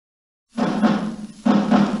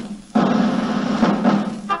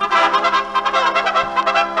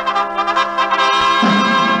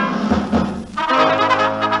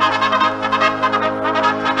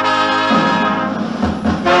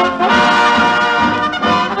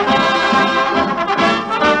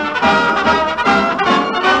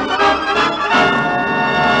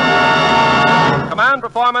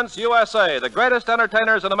Performance USA, the greatest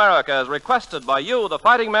entertainers in America, as requested by you, the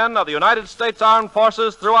fighting men of the United States Armed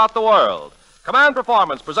Forces throughout the world. Command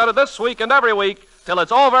Performance, presented this week and every week till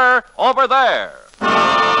it's over there.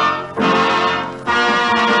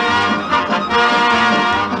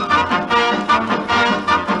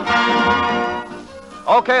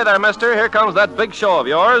 Okay there, mister. Here comes that big show of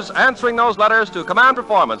yours, answering those letters to Command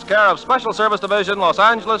Performance, care of Special Service Division, Los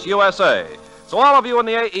Angeles, USA. So all of you in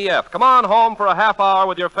the AEF, come on home for a half hour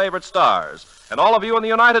with your favorite stars. And all of you in the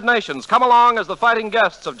United Nations, come along as the fighting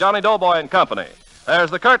guests of Johnny Doughboy and Company.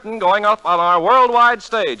 There's the curtain going up on our worldwide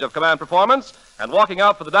stage of Command Performance, and walking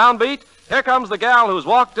out for the downbeat, here comes the gal who's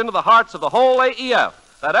walked into the hearts of the whole AEF,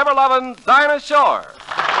 that ever-loving Dinah Shore.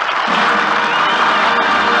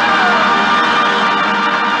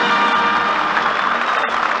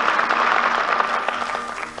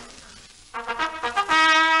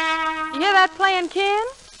 That playing, Ken?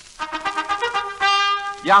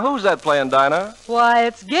 Yeah, who's that playing, Dinah? Why,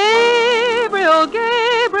 it's Gabriel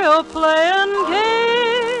playing,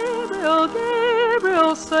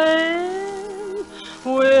 Gabriel saying,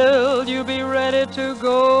 will you be ready to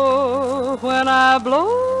go when I blow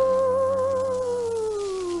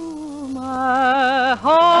my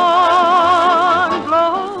horn?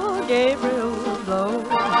 Blow, Gabriel, blow.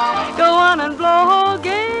 Go on and blow,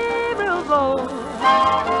 Gabriel, blow.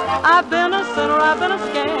 I've been a sinner, I've been a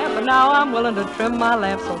scamp, but now I'm willing to trim my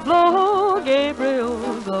lamp. So blow, Gabriel,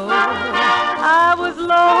 blow. I was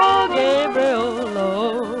low, Gabriel,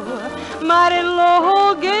 low. Mighty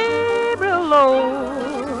low, Gabriel, low.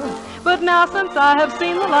 But now since I have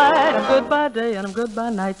seen the light, I'm good by day and I'm good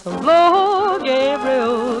by night. So blow,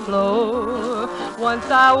 Gabriel, blow. Once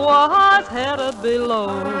I was headed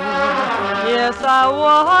below. Yes, I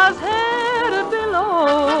was headed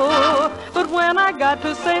below. But when I got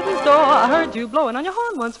to Satan's door, I heard you blowing on your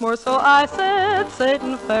horn once more. So I said,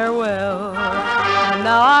 Satan, farewell. And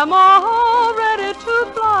now I'm all ready to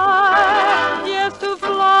fly. Yes, to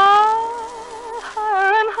fly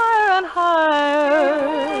higher and higher and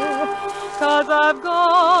higher. 'Cause I've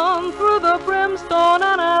gone through the brimstone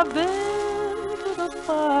and I've been to the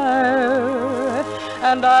fire.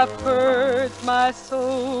 And I've purged my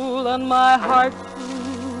soul and my heart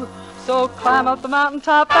too. So climb up the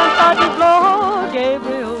mountaintop and start to blow,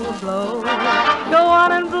 Gabriel, blow. Go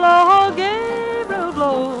on and blow, Gabriel,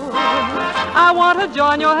 blow. I want to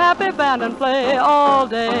join your happy band and play all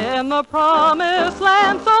day in the promised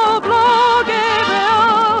land. So blow,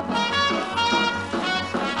 Gabriel.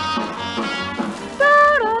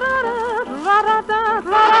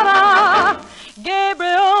 Da-da-da-da-da-da-da.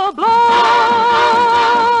 Gabriel, blow.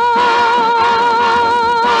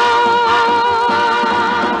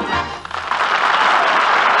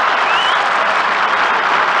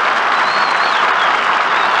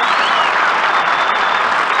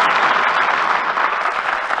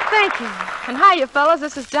 And hiya, fellas,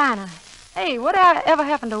 this is Dinah. Hey, whatever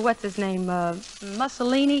happened to what's his name,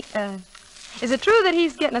 Mussolini? Is it true that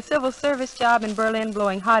he's getting a civil service job in Berlin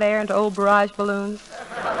blowing hot air into old barrage balloons?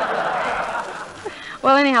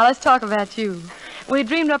 Well, anyhow, let's talk about you. We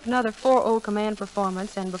dreamed up another 4-0 Command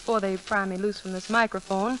Performance, and before they pry me loose from this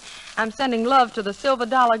microphone, I'm sending love to the Silver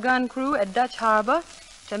Dollar Gun Crew at Dutch Harbor,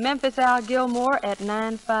 to Memphis Al Gilmore at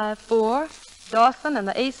 954, Dawson and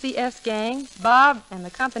the ACS gang, Bob and the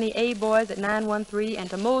Company A boys at 913, and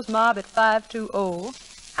to Moe's Mob at 520.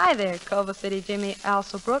 Hi there, Culver City Jimmy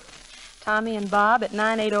Alsobrook, Tommy and Bob at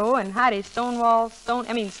 980, and Heidi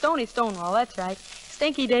Stoney Stonewall, that's right.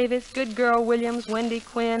 Stinky Davis, Good Girl Williams, Wendy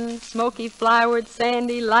Quinn, Smokey Flyward,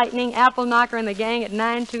 Sandy, Lightning, Apple Knocker, and the gang at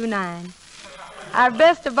 929. Our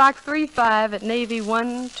best to Box 35 at Navy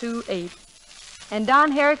 128. And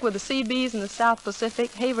Don Herrick with the CBs in the South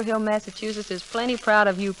Pacific, Haverhill, Massachusetts, is plenty proud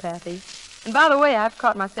of you, Pathy. And by the way, I've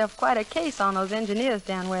caught myself quite a case on those engineers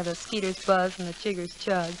down where the skeeters buzz and the chiggers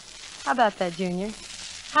chug. How about that, Junior?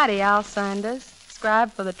 Howdy, Al Sanders,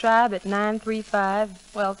 scribe for the tribe at 935.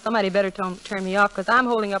 Well, somebody better turn me off, because I'm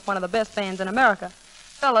holding up one of the best bands in America.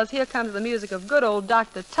 Fellas, here comes the music of good old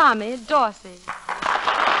Dr. Tommy Dorsey.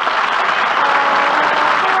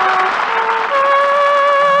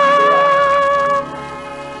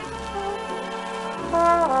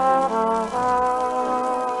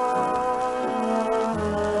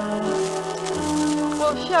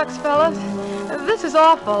 Shucks, fellas. This is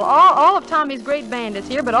awful. All of Tommy's great band is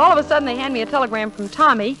here, but all of a sudden they hand me a telegram from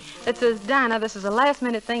Tommy that says, Dinah, this is a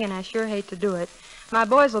last-minute thing, and I sure hate to do it. My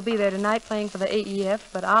boys will be there tonight playing for the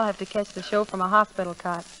AEF, but I'll have to catch the show from a hospital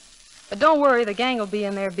cot. But don't worry, the gang will be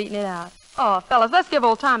in there beating it out. Oh, fellas, let's give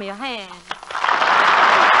old Tommy a hand.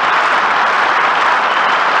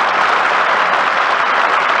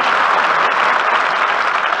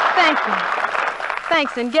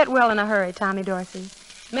 Thanks, and get well in a hurry, Tommy Dorsey.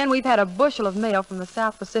 Men, we've had a bushel of mail from the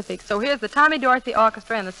South Pacific, so here's the Tommy Dorsey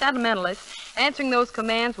Orchestra and the Sentimentalists answering those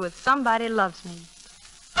commands with Somebody Loves Me.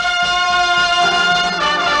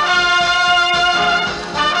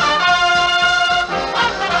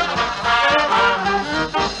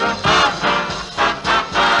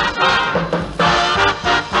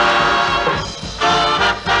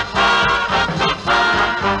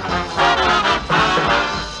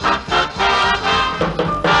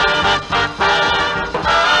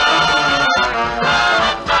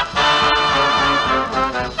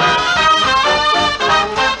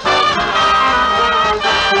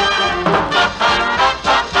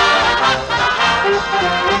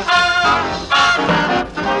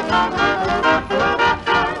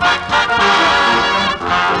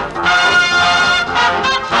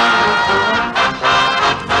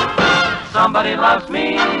 Somebody loves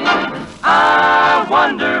me. I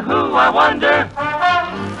wonder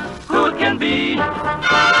who it can be.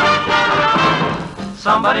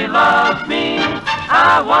 Somebody loves me.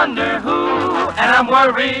 I wonder who, and I'm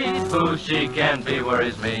worried who she can be.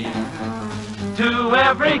 Worries me. To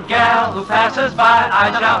every gal who passes by,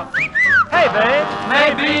 I shout, hey, babe,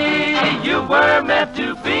 maybe you were meant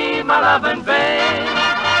to be my loving babe.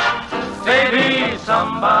 Baby,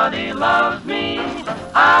 somebody loves me.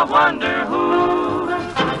 I wonder who.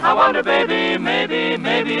 I wonder, baby, maybe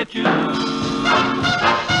it's you.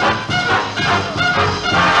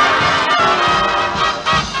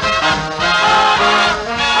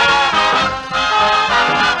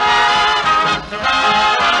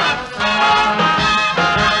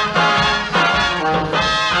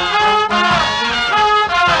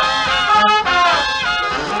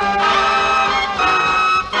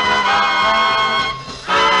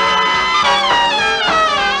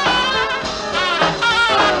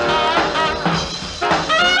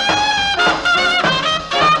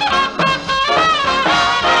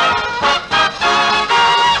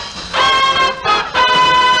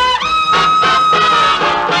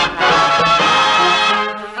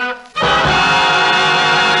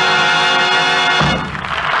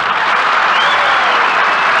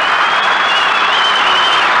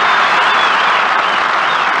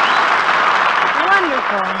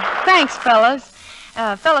 Thanks, fellas.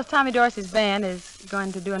 Fellas, Tommy Dorsey's band is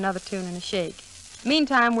going to do another tune and a shake.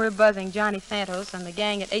 Meantime, we're buzzing Johnny Santos and the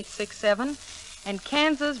gang at 867, and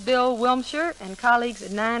Kansas Bill Wilmshire and colleagues at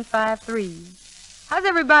 953. How's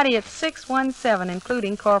everybody at 617,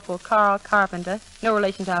 including Corporal Carl Carpenter, no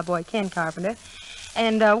relation to our boy Ken Carpenter,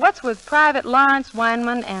 and what's with Private Lawrence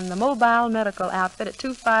Weinman and the mobile medical outfit at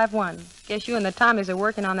 251? Guess you and the Tommies are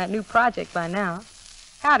working on that new project by now.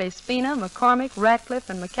 Howdy, Spina, McCormick, Ratcliffe,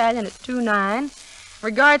 and McCallion at 29.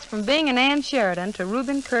 Regards from Bing and Ann Sheridan to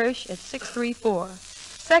Reuben Kirsch at 634.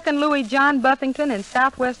 Second Louis John Buffington in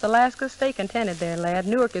Southwest Alaska. Stay contented there, lad.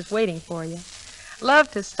 Newark is waiting for you.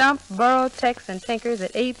 Love to Stump, Burrow, Tex, and Tinkers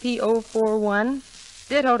at AP041.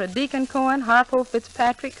 Ditto to Deacon Cohen, Harpo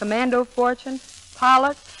Fitzpatrick, Commando Fortune,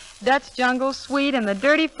 Pollock, Dutch Jungle, Sweet, and the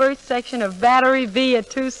dirty first section of Battery V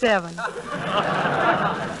at 27.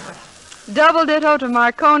 Double ditto to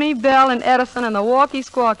Marconi, Bell, and Edison and the Walkie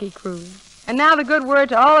Squawky crew. And now the good word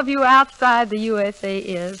to all of you outside the USA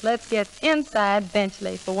is, let's get inside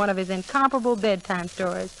Benchley for one of his incomparable bedtime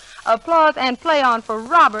stories. Applause and play on for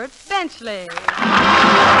Robert Benchley.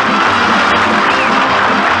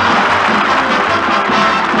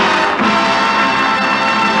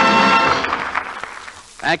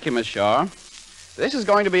 Thank you, Miss Shaw. This is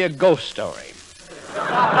going to be a ghost story.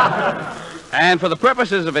 And for the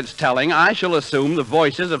purposes of its telling, I shall assume the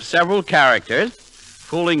voices of several characters,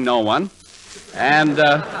 fooling no one, and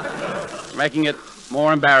making it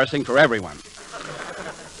more embarrassing for everyone.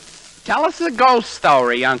 Tell us a ghost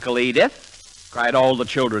story, Uncle Edith, cried all the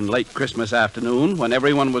children late Christmas afternoon when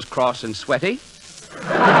everyone was cross and sweaty.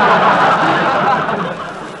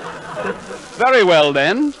 Very well,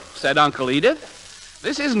 then, said Uncle Edith.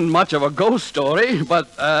 This isn't much of a ghost story, but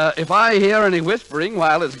if I hear any whispering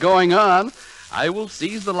while it's going on, I will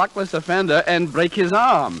seize the luckless offender and break his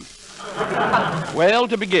arm. Well,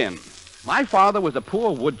 to begin, my father was a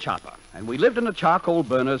poor wood chopper, and we lived in a charcoal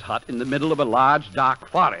burner's hut in the middle of a large, dark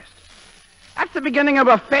forest. That's the beginning of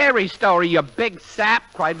a fairy story, you big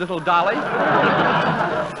sap, cried little Dolly.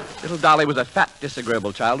 Little Dolly was a fat,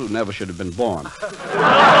 disagreeable child who never should have been born.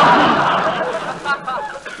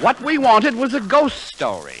 What we wanted was a ghost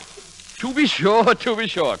story. To be sure,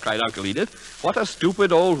 cried Uncle Edith. What a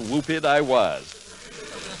stupid old whoopid I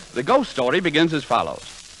was. The ghost story begins as follows.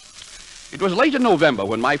 It was late in November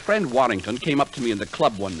when my friend Warrington came up to me in the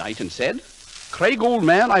club one night and said, Craig, old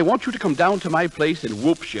man, I want you to come down to my place in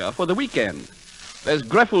Whoopshire for the weekend. There's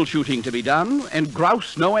grapple shooting to be done and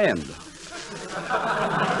grouse no end.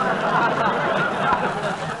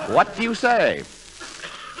 What do you say?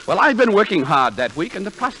 Well, I've been working hard that week, and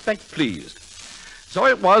the prospect pleased. So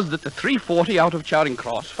it was that the 340 out of Charing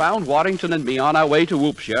Cross found Warrington and me on our way to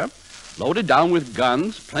Whoopshire, loaded down with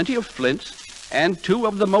guns, plenty of flints, and 2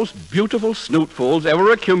 of the most beautiful snootfuls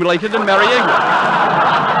ever accumulated in Merry England.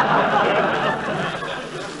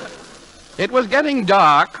 It was getting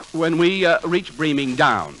dark when we reached Breaming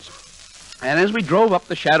Downs. And as we drove up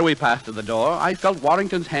the shadowy path to the door, I felt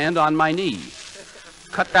Warrington's hand on my knee.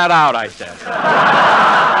 Cut that out, I said.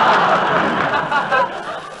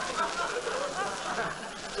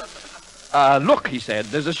 Look, he said,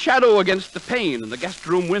 there's a shadow against the pane in the guest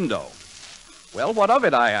room window. Well, what of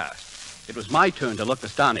it, I asked. It was my turn to look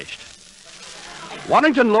astonished.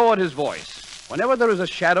 Warrington lowered his voice. Whenever there is a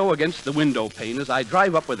shadow against the window pane as I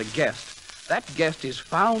drive up with a guest, that guest is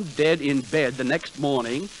found dead in bed the next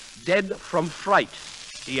morning, dead from fright,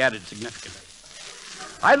 he added significantly.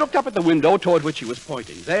 I looked up at the window toward which he was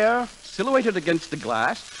pointing. There, silhouetted against the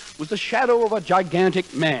glass, was the shadow of a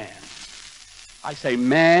gigantic man. I say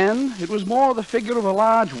man, it was more the figure of a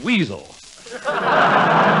large weasel.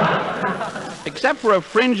 Except for a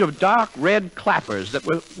fringe of dark red clappers that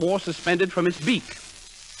were suspended from its beak.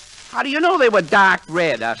 How do you know they were dark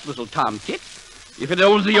red? Asked little Tom Tit. If it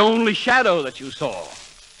was the only shadow that you saw.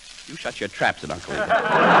 You shut your trap, said Uncle Edith.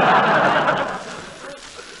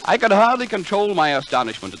 I could hardly control my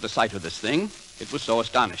astonishment at the sight of this thing. It was so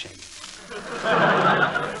astonishing.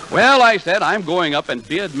 Well, I said, I'm going up and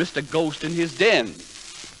beard Mr. Ghost in his den.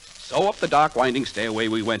 So up the dark winding stairway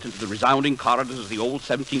we went into the resounding corridors of the old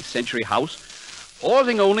 17th century house,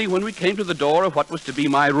 pausing only when we came to the door of what was to be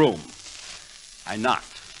my room. I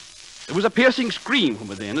knocked. There was a piercing scream from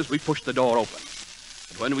within as we pushed the door open.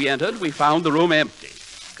 But when we entered, we found the room empty,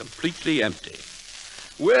 completely empty.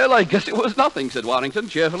 Well, I guess it was nothing, said Warrington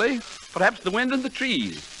cheerfully. Perhaps the wind and the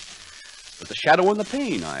trees. But the shadow on the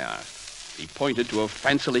pane, I asked. He pointed to a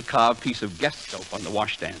fancily carved piece of guest soap on the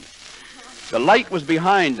washstand. The light was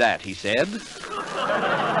behind that, he said.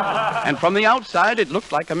 And from the outside, it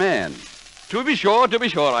looked like a man. To be sure,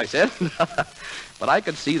 I said. But I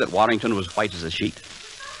could see that Warrington was white as a sheet.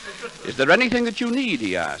 Is there anything that you need,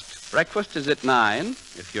 he asked. Breakfast is at 9,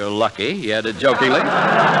 if you're lucky, he added jokingly.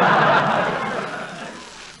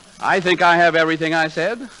 I think I have everything, I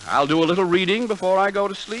said. I'll do a little reading before I go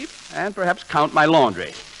to sleep, and perhaps count my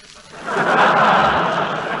laundry.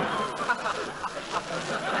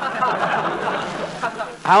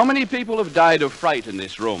 How many people have died of fright in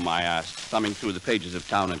this room, I asked, thumbing through the pages of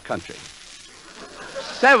Town and Country.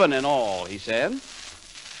 7 in all, he said.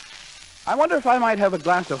 I wonder if I might have a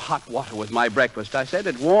glass of hot water with my breakfast, I said.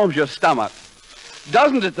 It warms your stomach.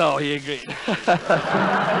 Doesn't it, though, he agreed.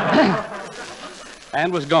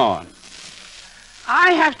 And was gone.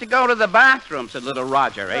 I have to go to the bathroom, said little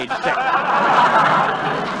Roger, age 6.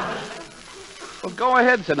 Well, go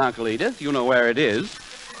ahead, said Uncle Edith. You know where it is.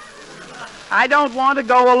 I don't want to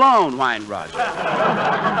go alone, whined Roger.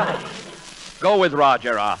 Go with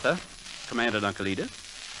Roger, Arthur, commanded Uncle Edith.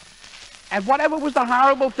 And whatever was the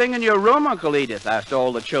horrible thing in your room, Uncle Edith? Asked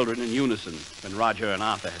all the children in unison when Roger and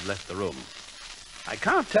Arthur had left the room. I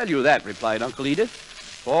can't tell you that, replied Uncle Edith,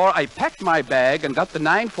 for I packed my bag and got the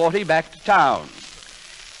 940 back to town.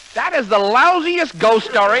 That is the lousiest ghost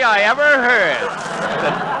story I ever heard,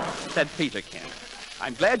 said Peterkin.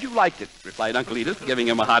 I'm glad you liked it, replied Uncle Edith, giving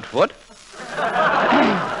him a hot foot.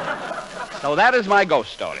 So that is my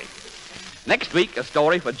ghost story. Next week, a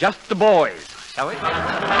story for just the boys, shall we?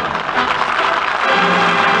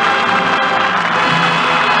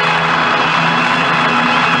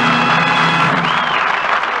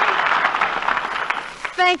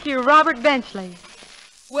 Thank you, Robert Benchley.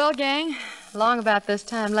 Well, gang, along about this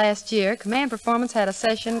time last year, Command Performance had a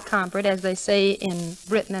session compered, as they say in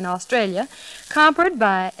Britain and Australia, compered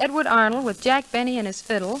by Edward Arnold with Jack Benny and his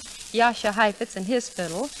fiddle, Yasha Heifetz and his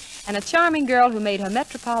fiddle, and a charming girl who made her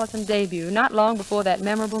Metropolitan debut not long before that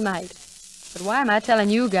memorable night. But why am I telling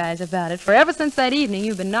you guys about it? For ever since that evening,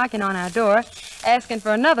 you've been knocking on our door, asking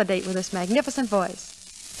for another date with this magnificent voice.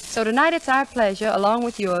 So tonight it's our pleasure, along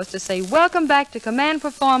with yours, to say welcome back to Command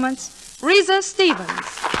Performance, Reza Stevens.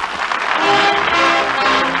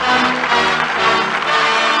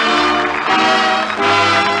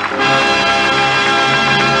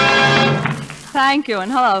 Thank you,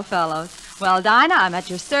 and hello, fellows. Well, Dinah, I'm at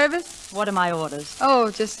your service. What are my orders?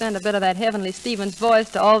 Oh, just send a bit of that heavenly Stevens voice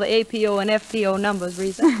to all the APO and FPO numbers,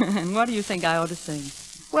 Reza. And what do you think I ought to sing?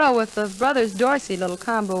 Well, with the Brothers Dorsey little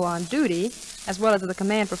combo on duty, as well as the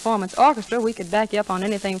Command Performance Orchestra, we could back you up on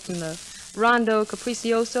anything from the Rondo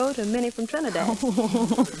Capriccioso to Minnie from Trinidad.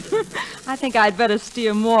 I think I'd better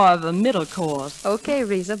steer more of a middle course. Okay,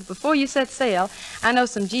 Reza, but before you set sail, I know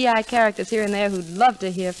some GI characters here and there who'd love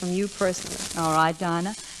to hear from you personally. All right,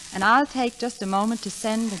 Dinah. And I'll take just a moment to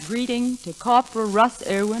send a greeting to Corporal Russ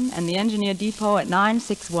Irwin and the Engineer Depot at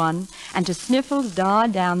 961, and to Sniffles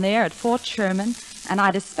Dodd down there at Fort Sherman. And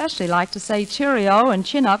I'd especially like to say cheerio and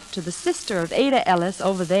chin up to the sister of Ada Ellis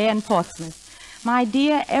over there in Portsmouth. My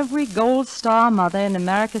dear, every Gold Star mother in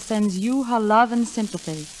America sends you her love and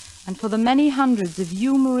sympathy. And for the many hundreds of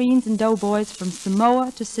you Marines and doughboys from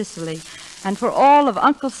Samoa to Sicily, and for all of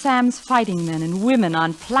Uncle Sam's fighting men and women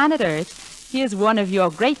on planet Earth, here's one of your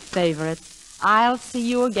great favorites, I'll See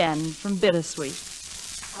You Again from Bittersweet.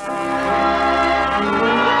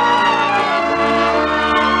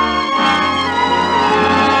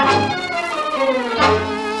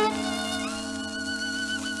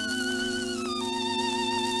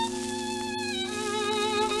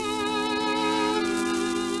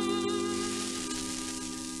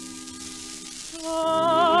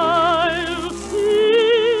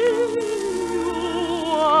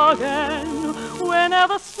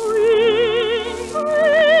 Whenever spring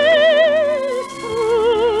breaks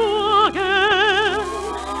through again,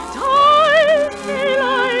 time may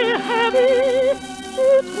lie heavy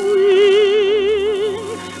between,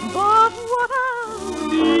 but what I'll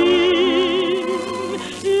need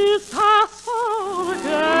is past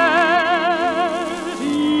forgetting.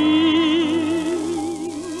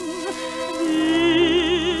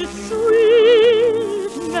 This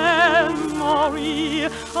sweet memory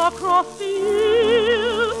across the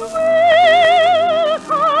years will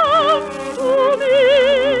come to me,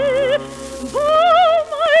 though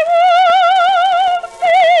my world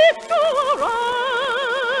may go awry,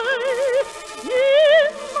 in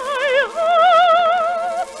my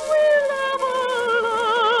heart will ever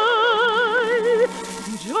lie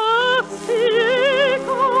just the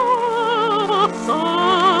echo of a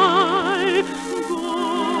sigh.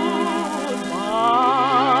 Goodbye.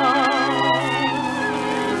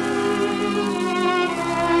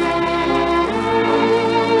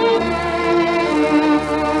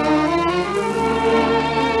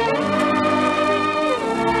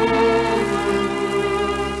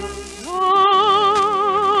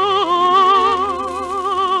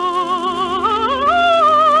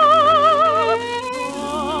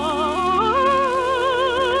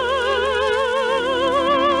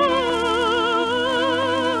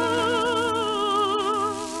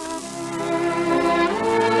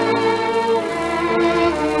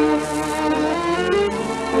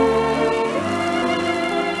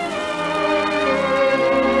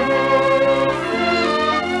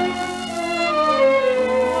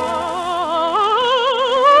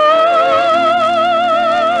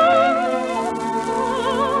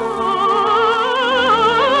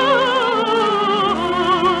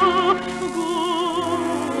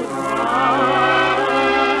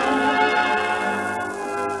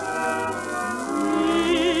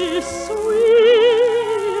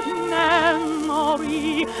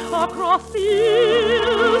 Across the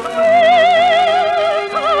years will come to me,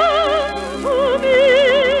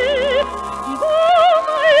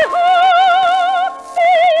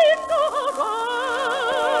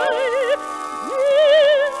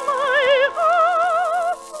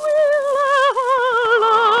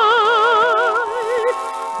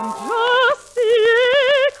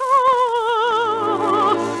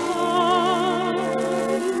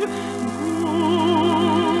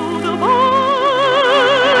 though my heart may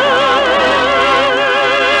go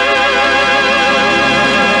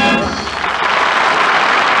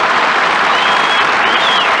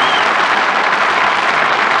awry,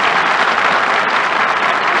 in my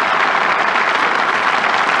heart will ever lie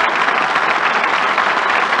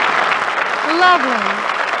just the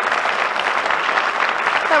echo of a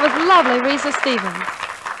sigh. Goodbye. That was lovely, Reza Stevens.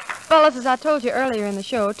 Fellas, as I told you earlier in the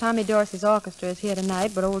show, Tommy Dorsey's orchestra is here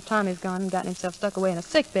tonight, but old Tommy's gone and gotten himself stuck away in a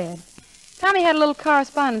sick bed. Tommy had a little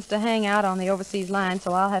correspondence to hang out on the overseas line,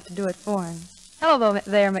 so I'll have to do it for him. Hello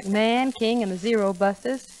there, McMahon, King, and the Zero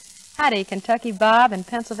Busters. Howdy, Kentucky Bob and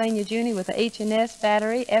Pennsylvania Junie with the H&S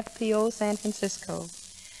Battery, FPO San Francisco.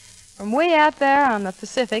 From way out there on the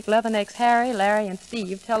Pacific, Leathernecks Harry, Larry, and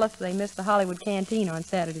Steve tell us they missed the Hollywood Canteen on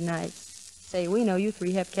Saturday night. Say, we know you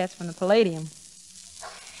three hep cats from the Palladium.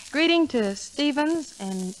 Greeting to Stevens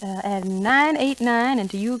and at 989, and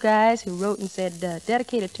to you guys who wrote and said,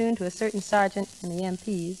 dedicate a tune to a certain sergeant in the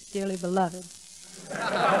MPs, dearly beloved.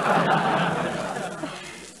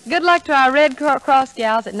 Good luck to our Red Cross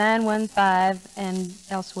gals at 915 and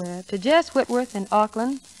elsewhere. To Jess Whitworth in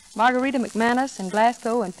Auckland, Margarita McManus in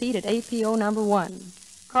Glasgow, and Pete at APO number 1.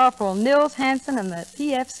 Corporal Nils Hansen and the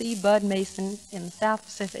PFC Bud Mason in the South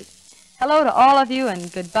Pacific. Hello to all of you and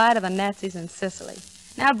goodbye to the Nazis in Sicily.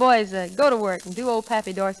 Now, boys, go to work and do old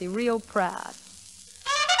Pappy Dorsey real proud.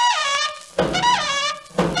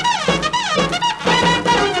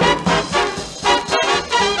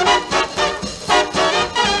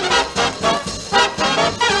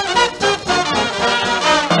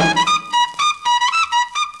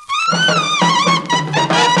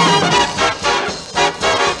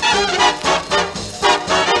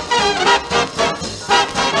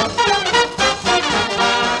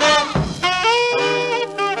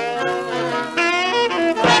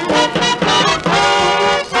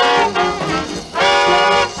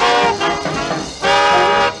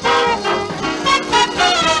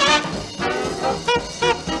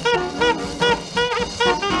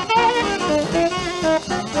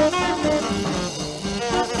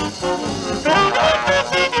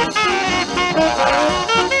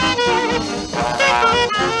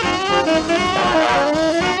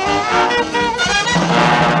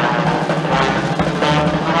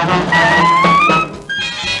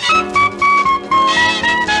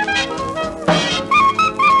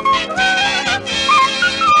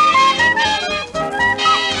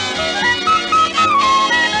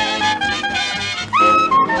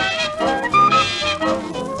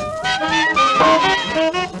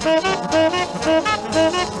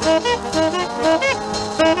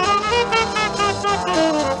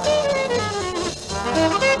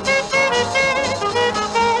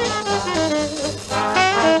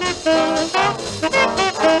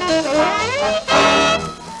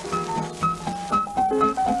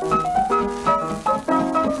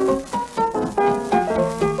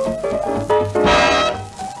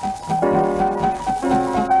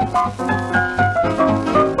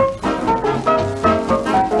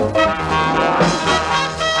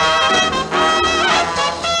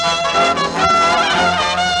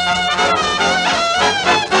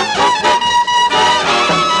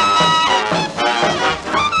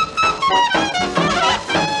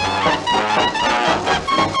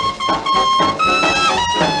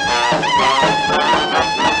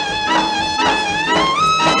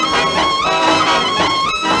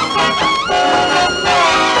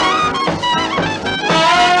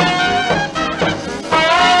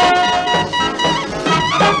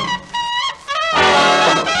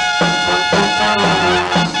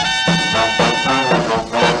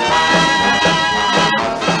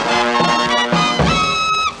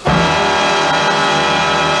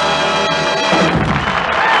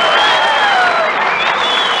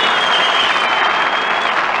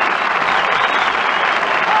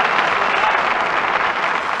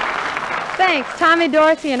 Thanks, Tommy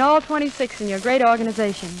Dorsey and all 26 in your great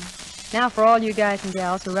organization. Now for all you guys and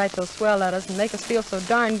gals who write those swell letters and make us feel so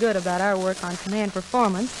darn good about our work on command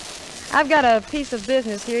performance, I've got a piece of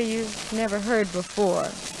business here you've never heard before.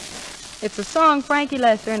 It's a song Frankie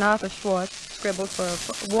Lester and Arthur Schwartz scribbled for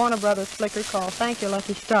a Warner Brothers flicker called Thank Your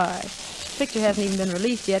Lucky Stars. The picture hasn't even been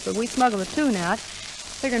released yet, but we smuggled the tune out,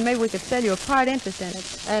 figuring maybe we could sell you a part interest in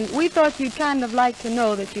it. And we thought you'd kind of like to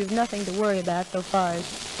know that you've nothing to worry about so far as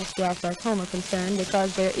us gals back home are concerned,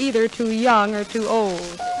 because they're either too young or too old.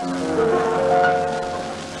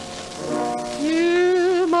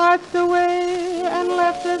 You marched away and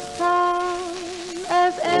left this town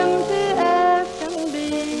as empty as can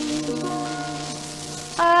be.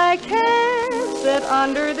 I can't sit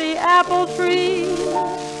under the apple tree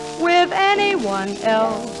with anyone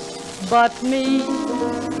else but me.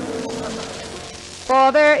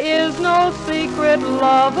 For there is no secret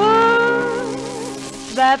lover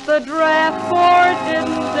that the draft board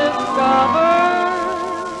didn't discover.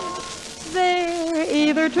 They're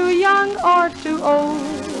either too young or too old.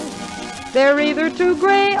 They're either too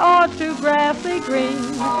gray or too grassy green.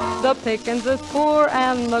 The pickings is poor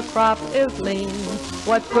and the crop is lean.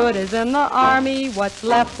 What's good is in the army, what's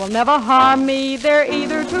left will never harm me. They're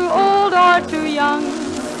either too old or too young.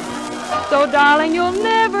 So, darling, you'll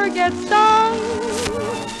never get stung.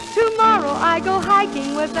 Tomorrow I go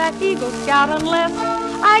hiking with that Eagle Scout unless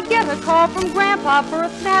I get a call from Grandpa for a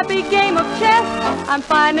snappy game of chess. I'm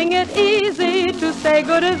finding it easy to say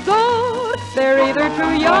good as gold. They're either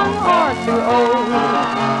too young or too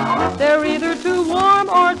old. They're either too warm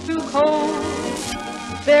or too cold.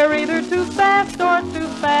 They're either too fast or too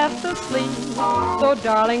fast asleep. So,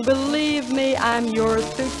 darling, believe me, I'm yours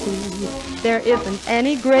to keep. There isn't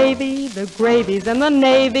any gravy, the gravy's in the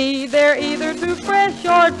Navy. They're either too fresh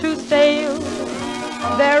or too stale.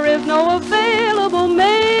 There is no available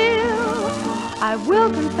mail. I will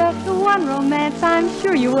confess to one romance I'm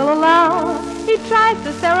sure you will allow. He tries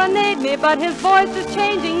to serenade me, but his voice is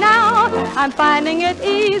changing now. I'm finding it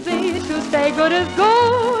easy to stay good as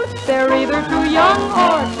gold. They're either too young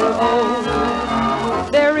or too old.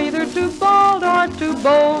 They're either too bald or too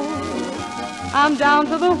bold. I'm down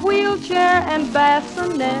to the wheelchair and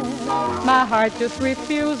bassinet. My heart just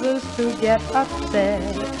refuses to get upset.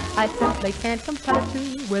 I simply can't compare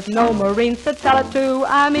to with no Marines to tell it to.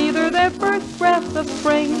 I'm either their first breath of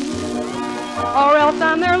spring, or else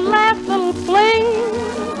I'm their last little fling.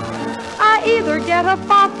 I either get a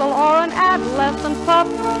fossil or an adolescent pup.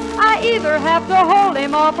 I either have to hold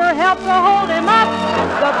him off or help to hold him up.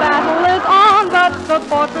 The battle is on, but the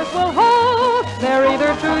fortress will hold. They're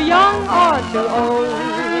either too young or too old.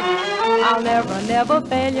 I'll never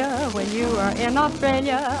fail you when you are in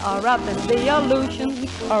Australia, or up in the Aleutians,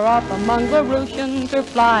 or off among the Russians, or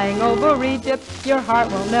flying over Egypt. Your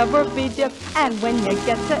heart will never feed you, and when you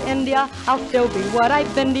get to India, I'll still be what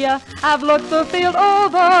I've been to you. I've looked the field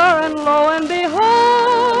over, and lo and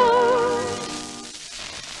behold,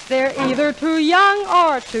 they're either too young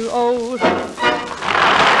or too old.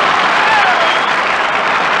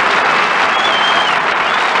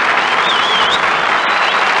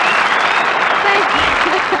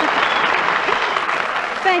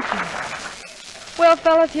 Thank you. Well,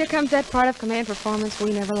 fellas, here comes that part of command performance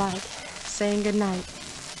we never liked, saying goodnight.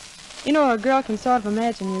 You know, a girl can sort of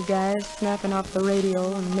imagine you guys snapping off the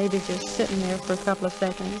radio and maybe just sitting there for a couple of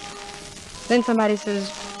seconds. Then somebody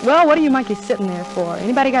says, well, what are you monkeys sitting there for?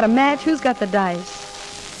 Anybody got a match? Who's got the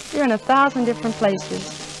dice? You're in 1,000 different places.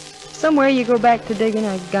 Somewhere you go back to digging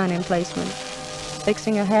a gun emplacement,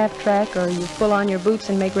 fixing a half-track, or you pull on your boots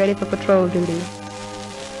and make ready for patrol duty.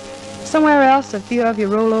 Somewhere else, a few of you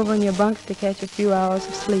roll over in your bunks to catch a few hours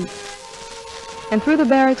of sleep. And through the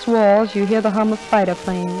barracks walls, you hear the hum of fighter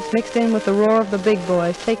planes, mixed in with the roar of the big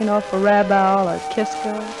boys taking off for Rabaul or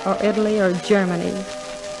Kiska or Italy or Germany.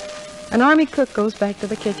 An army cook goes back to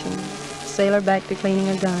the kitchen, sailor back to cleaning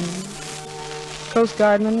a gun. Coast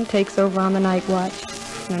Guardman takes over on the night watch,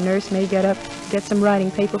 and a nurse may get up, get some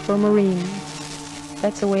writing paper for a Marine.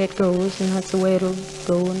 That's the way it goes, and that's the way it'll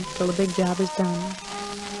go until the big job is done.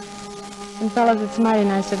 And fellas, it's mighty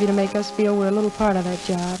nice of you to make us feel we're a little part of that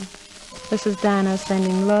job. This is Dinah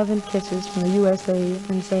sending love and kisses from the USA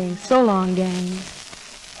and saying, so long, gang.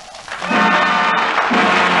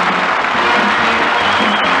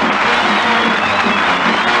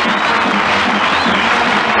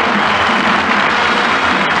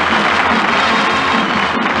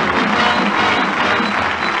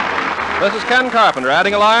 This is Ken Carpenter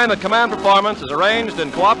adding a line that Command Performance is arranged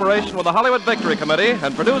in cooperation with the Hollywood Victory Committee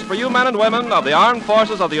and produced for you men and women of the Armed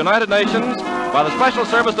Forces of the United Nations by the Special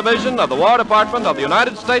Service Division of the War Department of the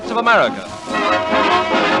United States of America.